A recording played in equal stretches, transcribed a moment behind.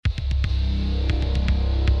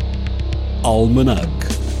Almanac.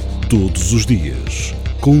 Todos os dias,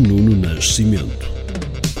 com Nuno Nascimento.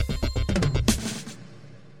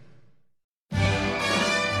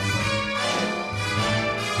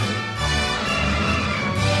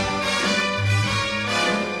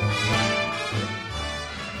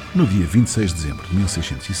 No dia 26 de dezembro de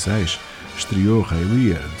 1606, estreou Rei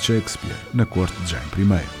Lear, de Shakespeare, na corte de Jaime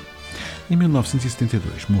I. Em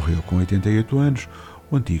 1972, morreu com 88 anos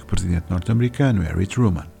o antigo presidente norte-americano Harry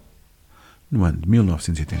Truman. No ano de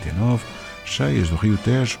 1989, cheias do rio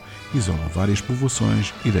Tejo isolam várias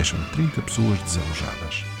povoações e deixam 30 pessoas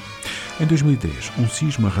desalojadas. Em 2003, um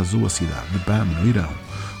sismo arrasou a cidade de Bam, no Irão,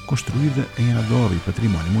 construída em adobe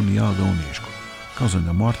Património Mundial da Unesco, causando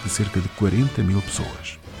a morte de cerca de 40 mil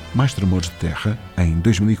pessoas. Mais tremores de terra em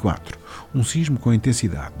 2004. Um sismo com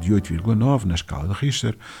intensidade de 8,9 na escala de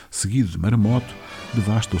Richter, seguido de maremoto,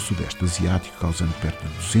 devasta o sudeste asiático, causando perto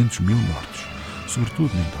de 200 mil mortos,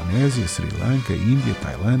 sobretudo na Indonésia, Sri Lanka, Índia,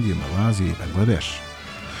 Tailândia, Malásia e Bangladesh.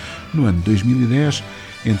 No ano de 2010,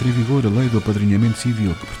 entra em vigor a Lei do Apadrinhamento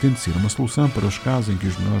Civil, que pretende ser uma solução para os casos em que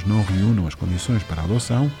os menores não reúnam as condições para a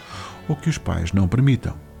adoção ou que os pais não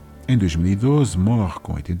permitam. Em 2012, morre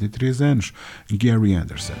com 83 anos Gary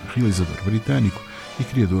Anderson, realizador britânico e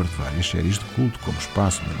criador de várias séries de culto como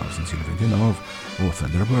Espaço 1999 ou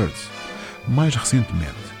Thunderbirds. Mais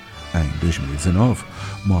recentemente, em 2019,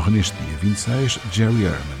 morre neste dia 26 Jerry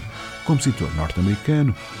Herman, compositor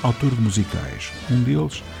norte-americano, autor de musicais, um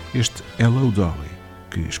deles este Hello Dolly,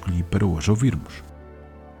 que escolhi para hoje ouvirmos.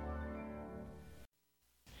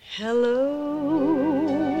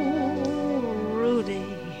 Hello, Rudy.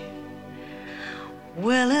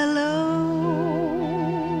 Well,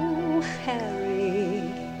 hello,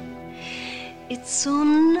 Harry. It's so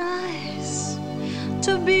nice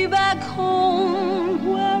to be back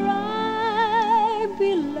home where I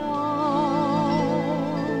belong.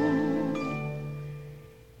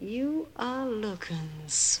 You are looking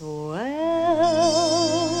swell,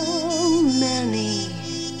 Manny,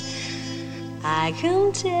 I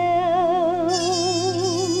can tell.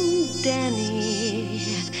 Danny,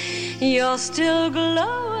 you're still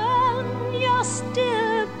glowing, you're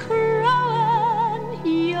still crowing,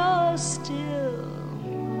 you're still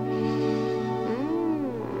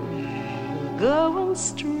going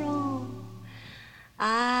strong.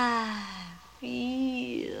 I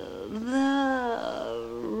feel the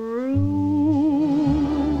room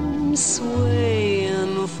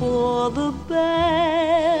swaying for the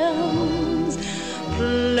band's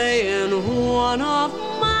playing one of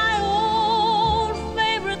my old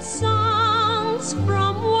favorite songs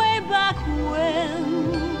from way back when.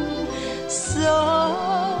 So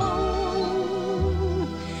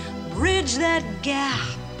bridge that gap,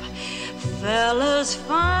 fellas,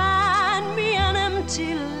 find me an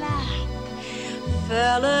empty lap.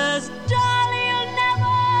 Fellas, darling, you'll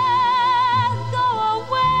never go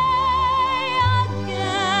away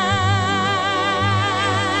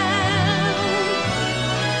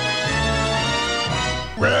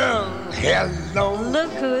again. Well, hello.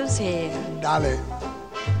 Look who's here. Dolly,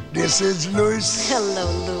 this is Louis. Hello,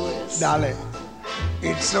 Louis. Dolly,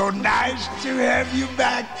 it's so nice to have you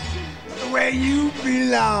back where you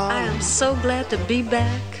belong. I am so glad to be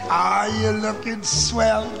back. Are you looking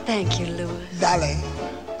swell? Thank you, Louis. Dolly,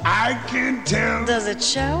 I can tell. Does it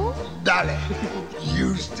show? Dolly,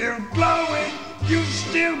 you still glowing, you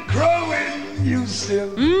still crowing, you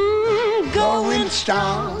still going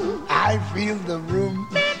strong. I feel the room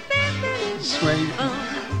sway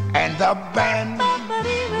and the band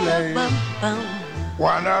play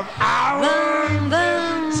one of our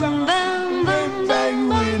songs. I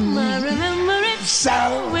remember it.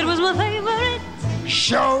 So It was my favorite.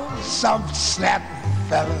 show some snap,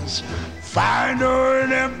 fellas. Find her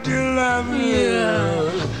an empty love. Yeah.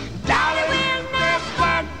 Dolly will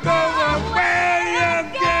never go away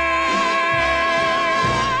again.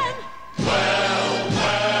 Well,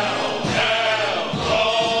 hello,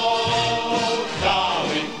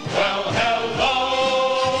 darling. Well, hello,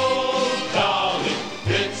 darling.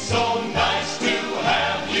 It's so nice to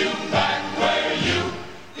have you back where you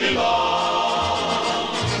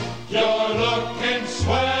belong. You're looking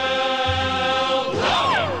swell,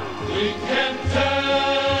 darling. We can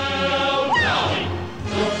tell, darling.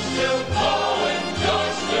 You're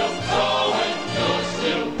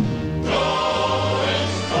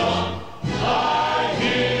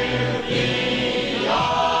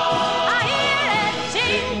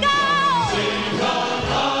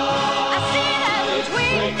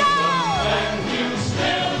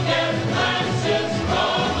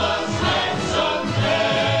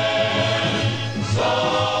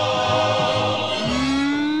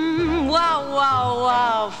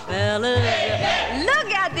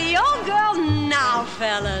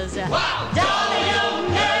fellas. Darling, you'll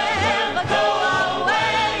never go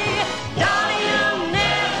away. Darling, you'll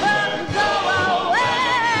never go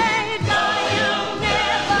away. Darling, you'll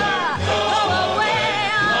never go away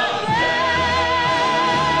again.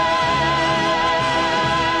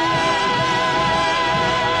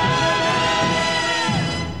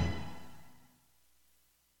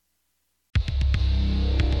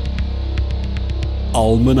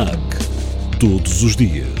 Almanac. Todos os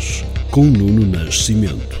dias, com Nuno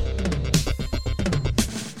Nascimento.